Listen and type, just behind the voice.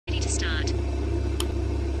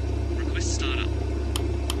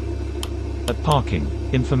At parking,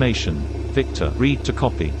 information, Victor, read to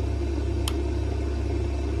copy.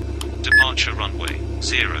 Departure runway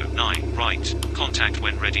 09 right, contact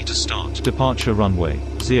when ready to start. Departure runway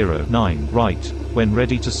 09 right, when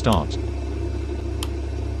ready to start.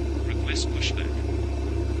 Request pushback.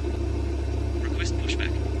 Request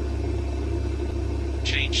pushback.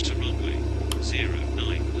 Change to runway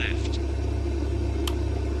 09 left.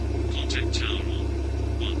 Contact tower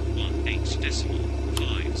on 118.500.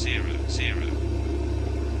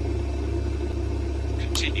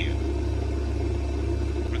 Continue.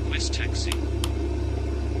 Request taxi.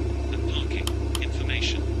 At parking,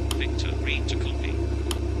 information, Victor, read to copy.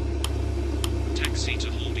 Taxi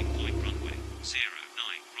to holding point runway 09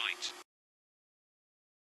 right.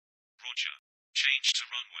 Roger. Change to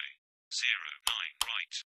runway 09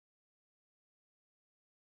 right.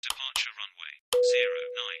 Departure runway 09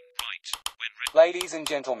 right. When Ladies and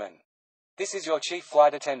gentlemen, this is your chief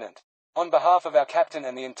flight attendant. On behalf of our captain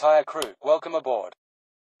and the entire crew, welcome aboard.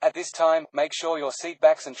 At this time, make sure your seat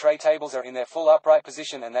backs and tray tables are in their full upright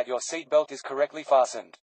position and that your seat belt is correctly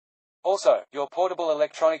fastened. Also, your portable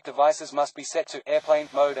electronic devices must be set to airplane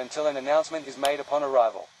mode until an announcement is made upon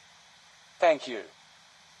arrival. Thank you.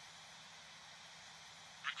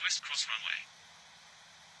 request cross runway.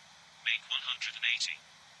 Make 180.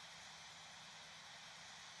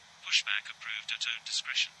 Pushback approved at own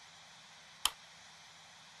discretion.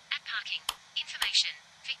 At parking, information.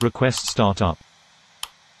 Request startup.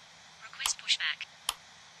 Request pushback.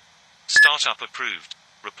 Startup approved.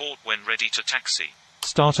 Report when ready to taxi.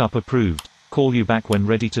 Startup approved. Call you back when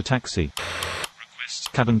ready to taxi.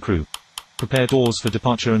 Request. Cabin crew. Prepare doors for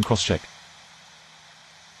departure and cross-check.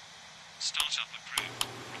 Startup approved.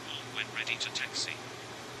 Report when ready to taxi.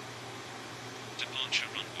 Departure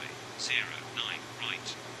runway 09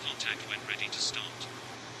 right. Contact when ready to start.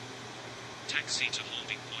 Taxi to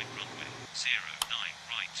holding point runway 09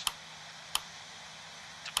 right.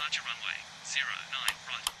 Departure runway 09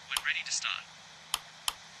 right. When ready to start.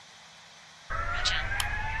 Roger.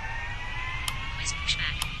 Request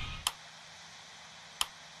pushback.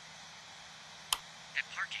 At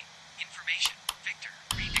parking, information, Victor,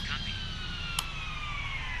 read to copy.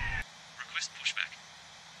 Request pushback.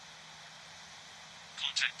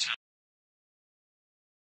 Contact tower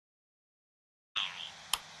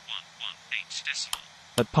on 118 decimal.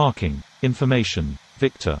 At parking, information,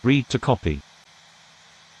 Victor, read to copy.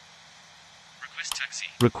 Request taxi.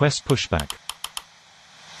 Request pushback.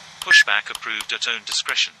 Pushback approved at own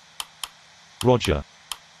discretion. Roger.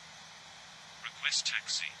 Request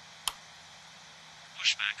taxi.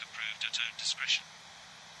 Pushback approved at own discretion.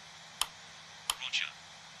 Roger.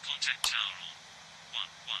 Contact tower on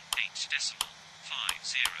 118 decimal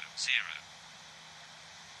 500.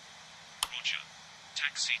 Roger.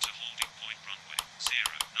 Taxi to holding point runway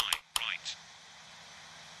 09 right.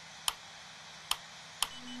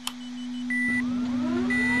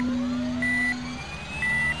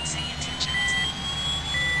 Say intentions.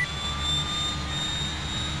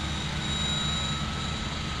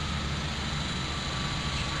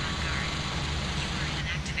 You are on guard. You are in an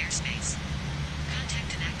active airspace.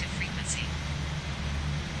 Contact an active frequency.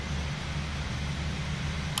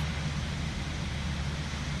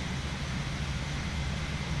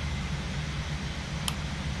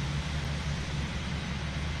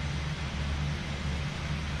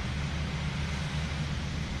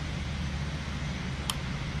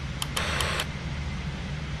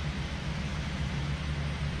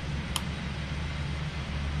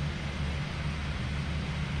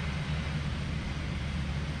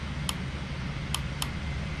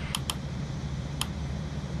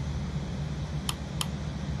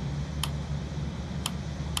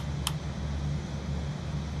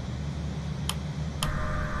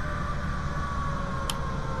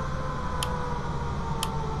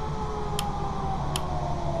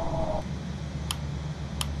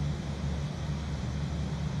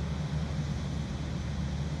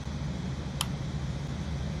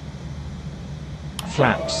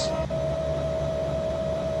 Flaps.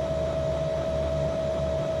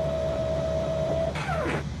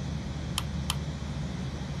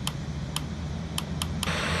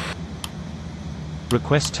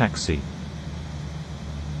 Request taxi.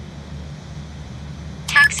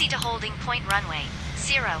 Taxi to holding point runway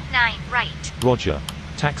 09 right. Roger.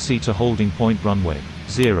 Taxi to holding point runway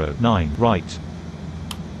 09 right.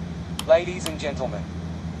 Ladies and gentlemen,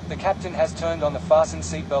 the captain has turned on the fasten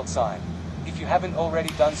seatbelt sign. If you haven't already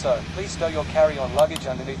done so, please stow your carry-on luggage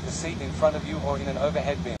underneath the seat in front of you or in an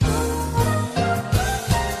overhead bin.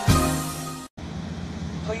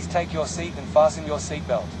 Please take your seat and fasten your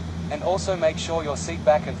seatbelt. And also make sure your seat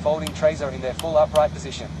back and folding trays are in their full upright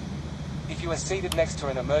position. If you are seated next to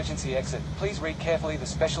an emergency exit, please read carefully the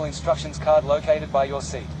special instructions card located by your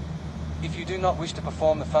seat. If you do not wish to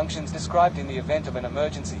perform the functions described in the event of an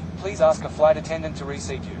emergency, please ask a flight attendant to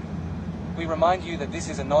reseat you. We remind you that this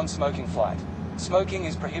is a non-smoking flight. Smoking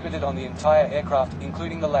is prohibited on the entire aircraft,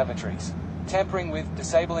 including the lavatories. Tampering with,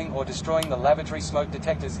 disabling or destroying the lavatory smoke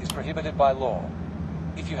detectors is prohibited by law.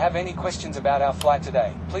 If you have any questions about our flight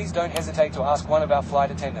today, please don't hesitate to ask one of our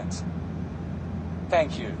flight attendants.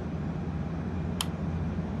 Thank you.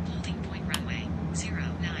 Holding point runway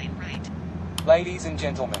 09 right. Ladies and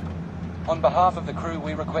gentlemen, on behalf of the crew,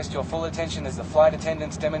 we request your full attention as the flight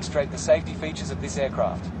attendants demonstrate the safety features of this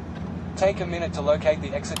aircraft. Take a minute to locate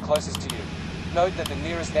the exit closest to you. Note that the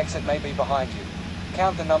nearest exit may be behind you.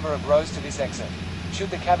 Count the number of rows to this exit. Should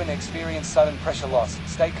the cabin experience sudden pressure loss,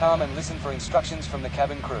 stay calm and listen for instructions from the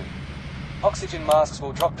cabin crew. Oxygen masks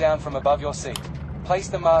will drop down from above your seat. Place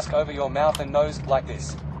the mask over your mouth and nose, like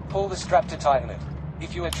this. Pull the strap to tighten it.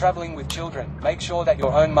 If you are traveling with children, make sure that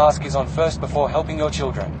your own mask is on first before helping your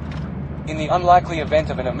children. In the unlikely event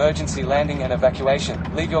of an emergency landing and evacuation,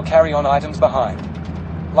 leave your carry-on items behind.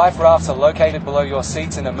 Life rafts are located below your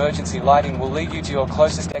seats and emergency lighting will lead you to your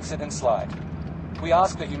closest exit and slide. We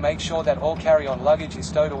ask that you make sure that all carry-on luggage is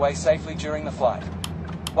stowed away safely during the flight.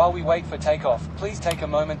 While we wait for takeoff, please take a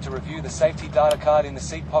moment to review the safety data card in the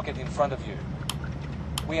seat pocket in front of you.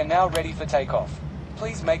 We are now ready for takeoff.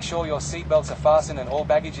 Please make sure your seatbelts are fastened and all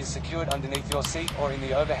baggage is secured underneath your seat or in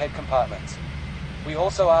the overhead compartments. We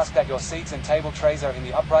also ask that your seats and table trays are in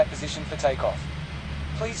the upright position for takeoff.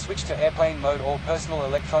 Please switch to airplane mode all personal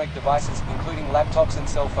electronic devices, including laptops and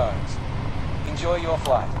cell phones. Enjoy your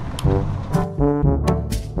flight.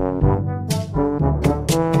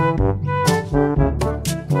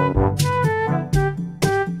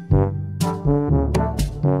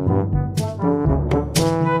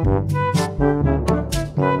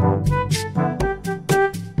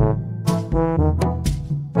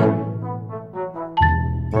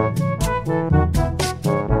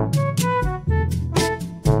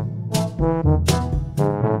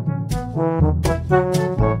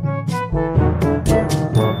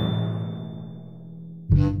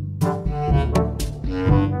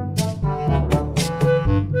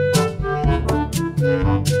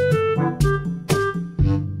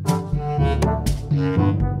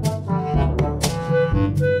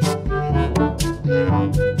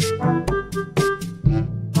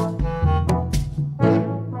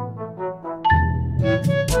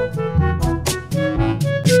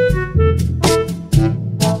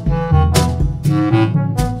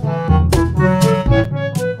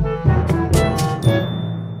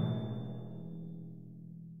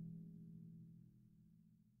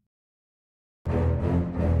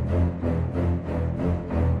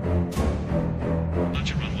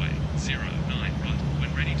 Departure runway 09 right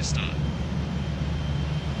when ready to start.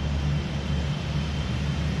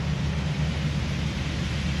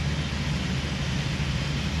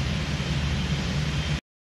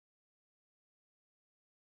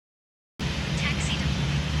 Taxi to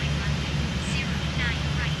holding point runway 09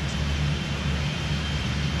 right.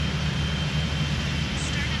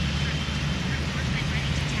 Startup approved. Report when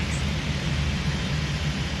ready to taxi.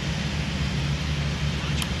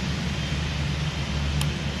 Roger.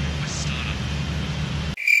 Request startup.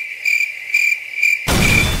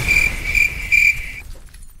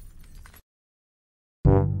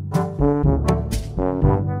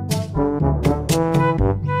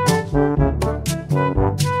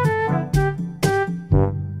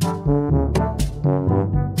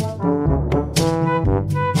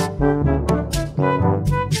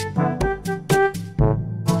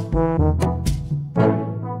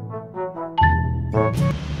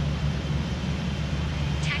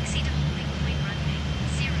 Taxi to holding point runway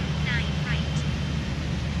 09 right.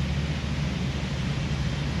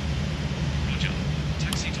 Roger.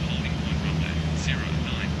 Taxi to holding point runway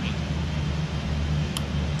 09 right.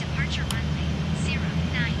 Departure runway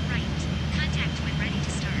 09 right. Contact when ready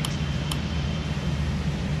to start.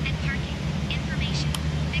 And parking information.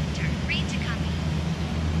 Victor, read to copy.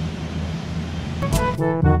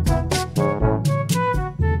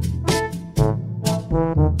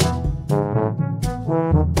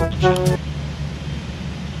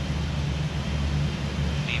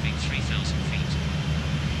 Leaving 3,000 feet.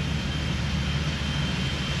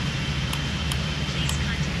 Please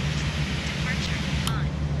contact. Departure on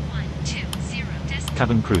 120 destination.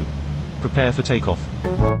 Cabin crew. Prepare for takeoff.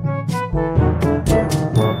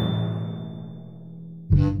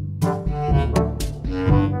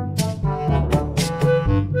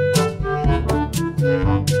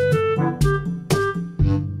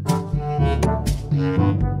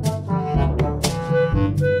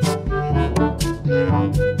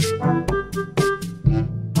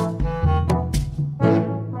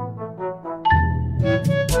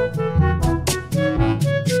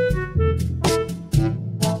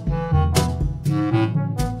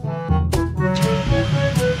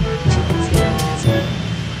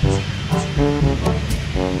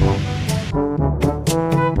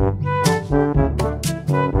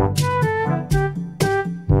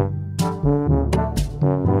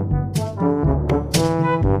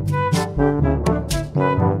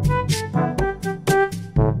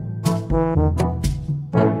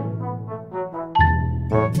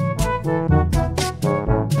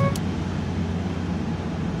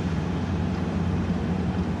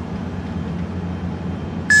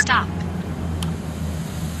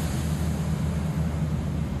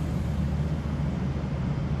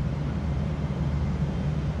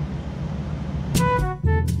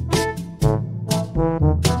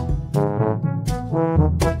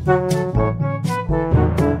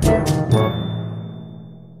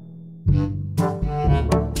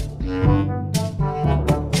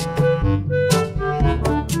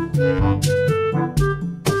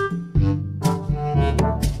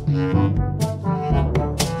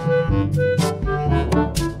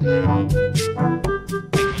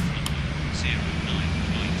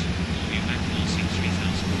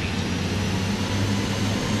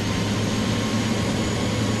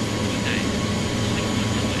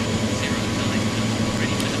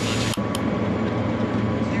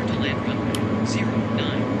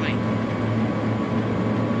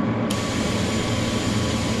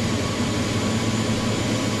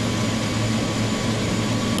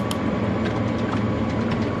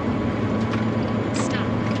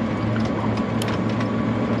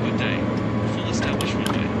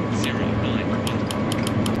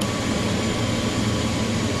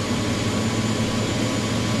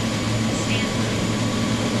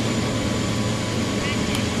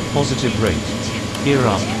 Positive rate. Gear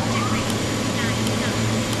up.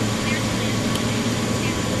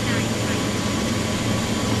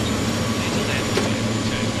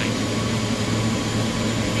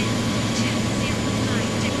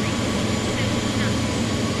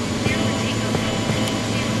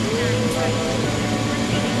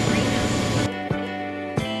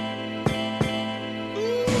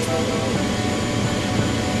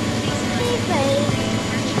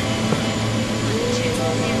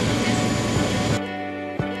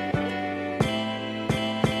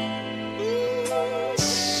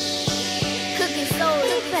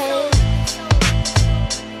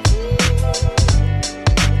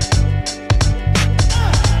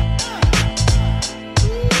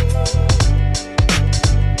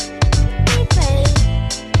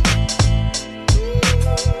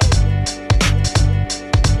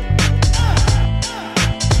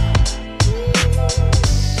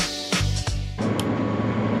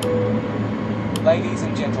 Ladies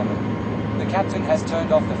and gentlemen, the captain has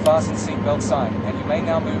turned off the fasten seatbelt sign, and you may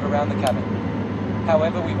now move around the cabin.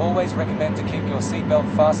 However, we always recommend to keep your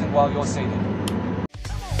seatbelt fastened while you're seated.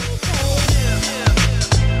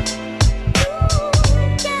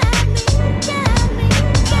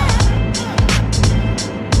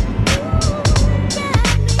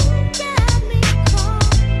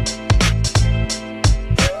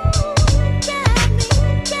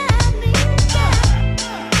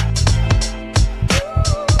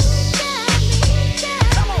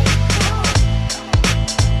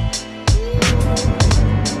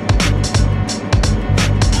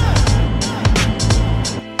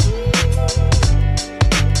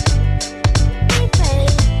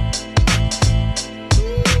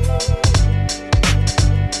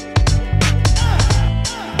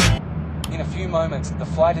 The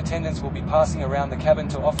flight attendants will be passing around the cabin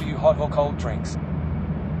to offer you hot or cold drinks,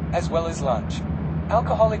 as well as lunch.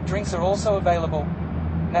 Alcoholic drinks are also available.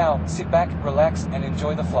 Now, sit back, relax, and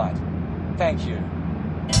enjoy the flight. Thank you.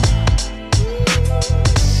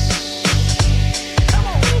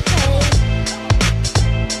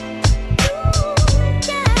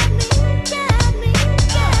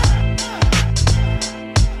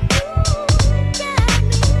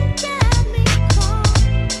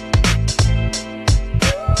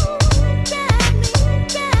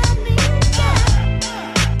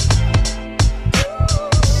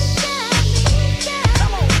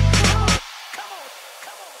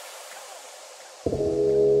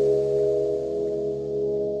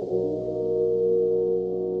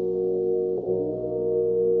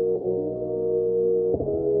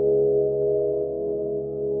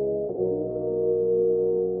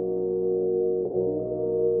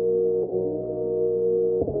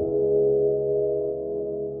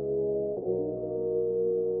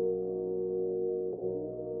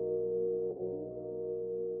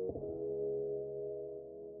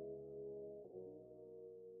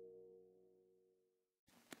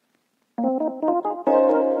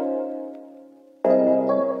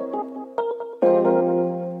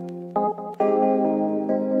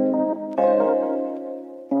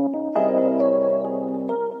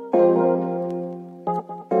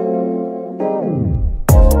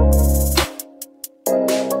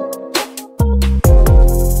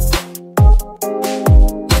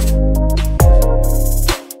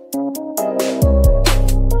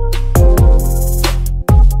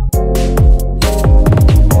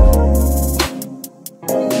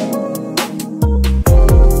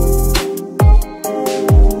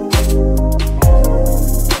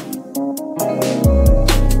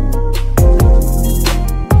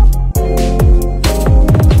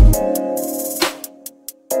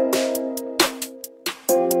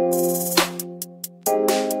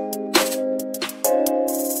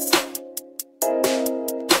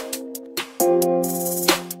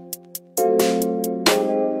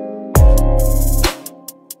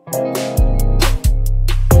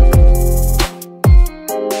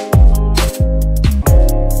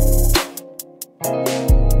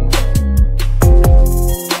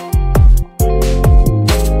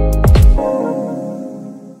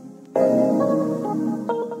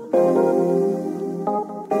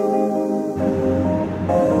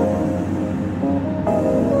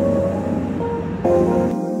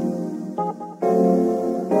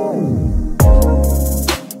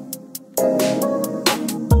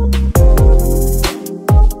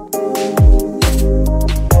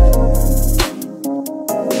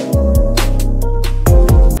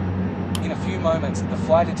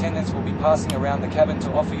 flight attendants will be passing around the cabin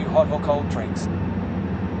to offer you hot or cold drinks,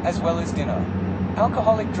 as well as dinner.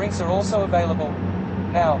 Alcoholic drinks are also available.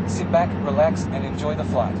 Now, sit back, relax, and enjoy the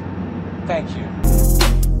flight. Thank you.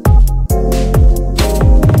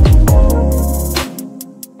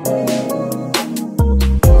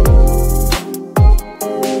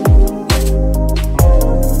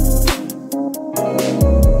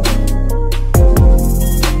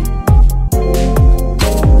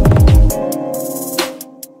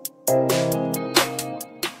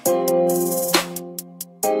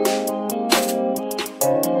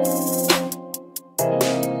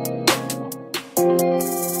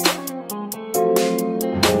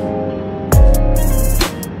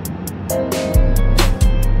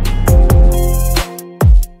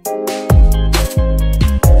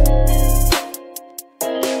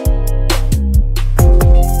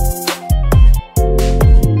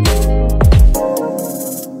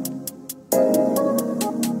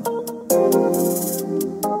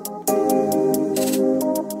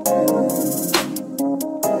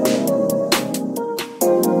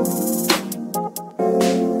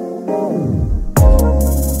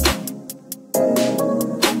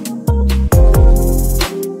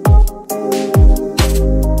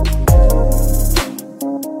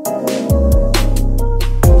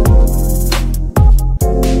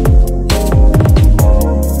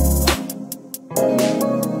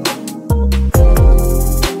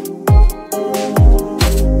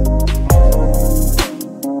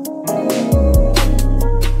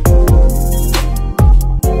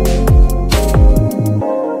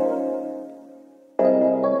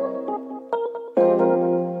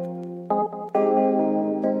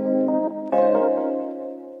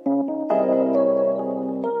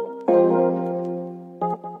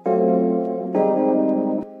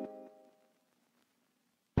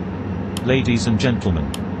 Ladies and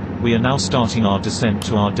gentlemen, we are now starting our descent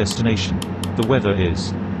to our destination. The weather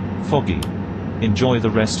is foggy. Enjoy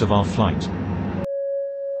the rest of our flight.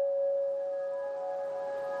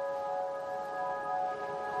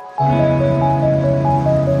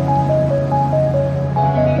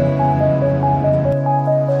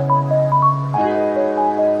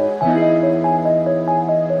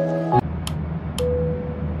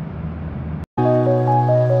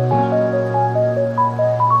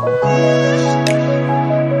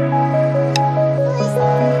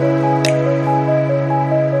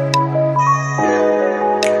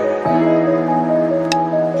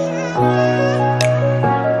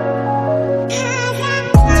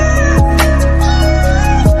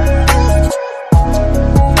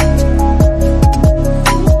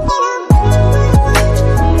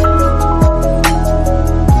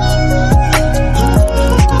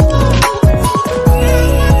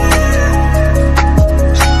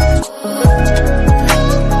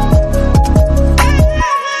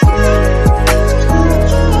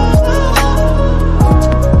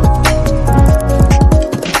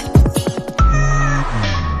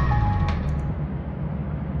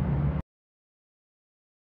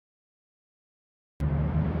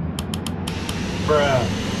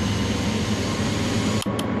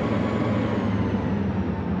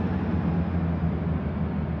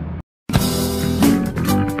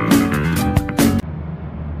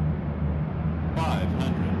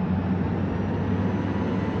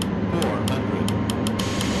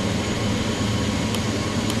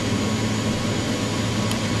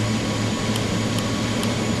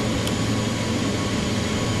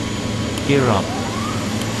 Gear up.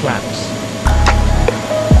 Flaps.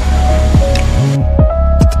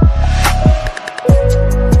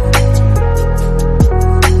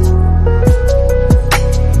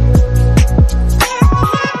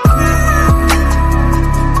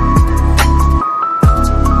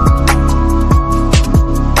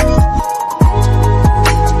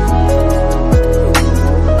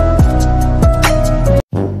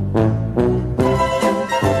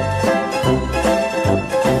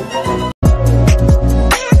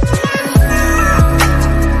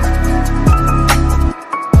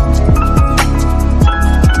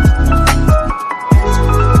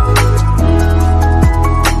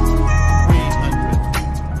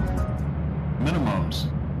 Minimums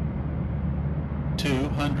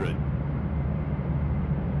 200,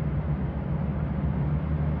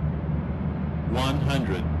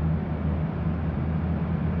 100,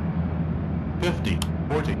 50,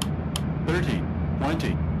 40, 30,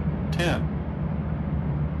 20, 10.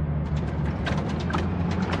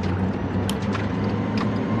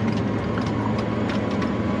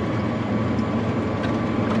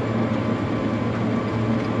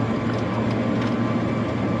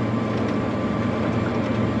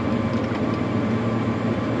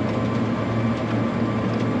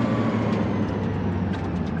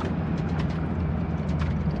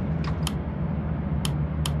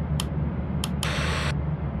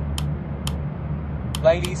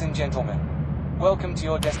 Ladies and gentlemen, welcome to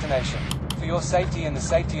your destination. For your safety and the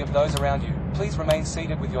safety of those around you, please remain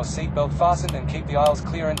seated with your seatbelt fastened and keep the aisles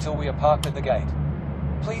clear until we are parked at the gate.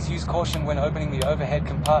 Please use caution when opening the overhead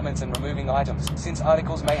compartments and removing items, since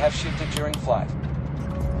articles may have shifted during flight.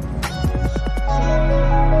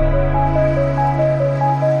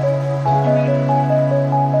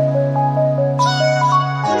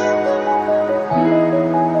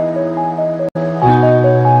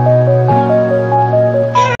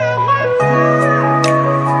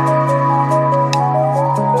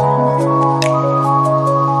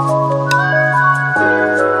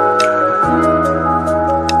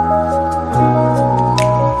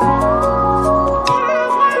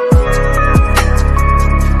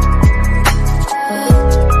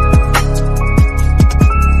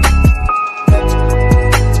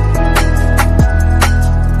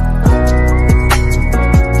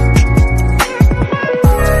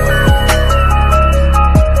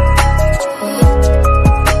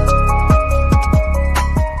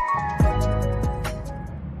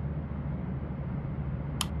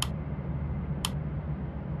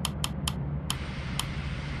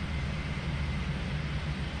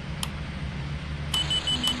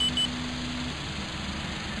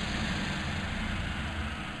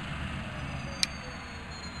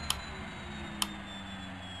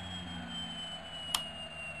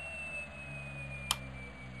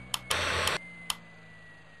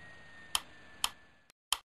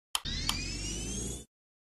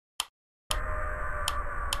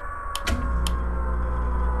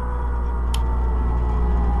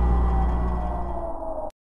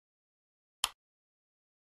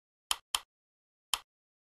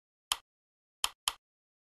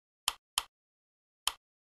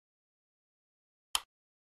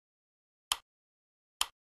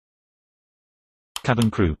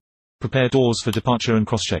 Cabin crew. Prepare doors for departure and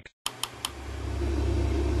crosscheck.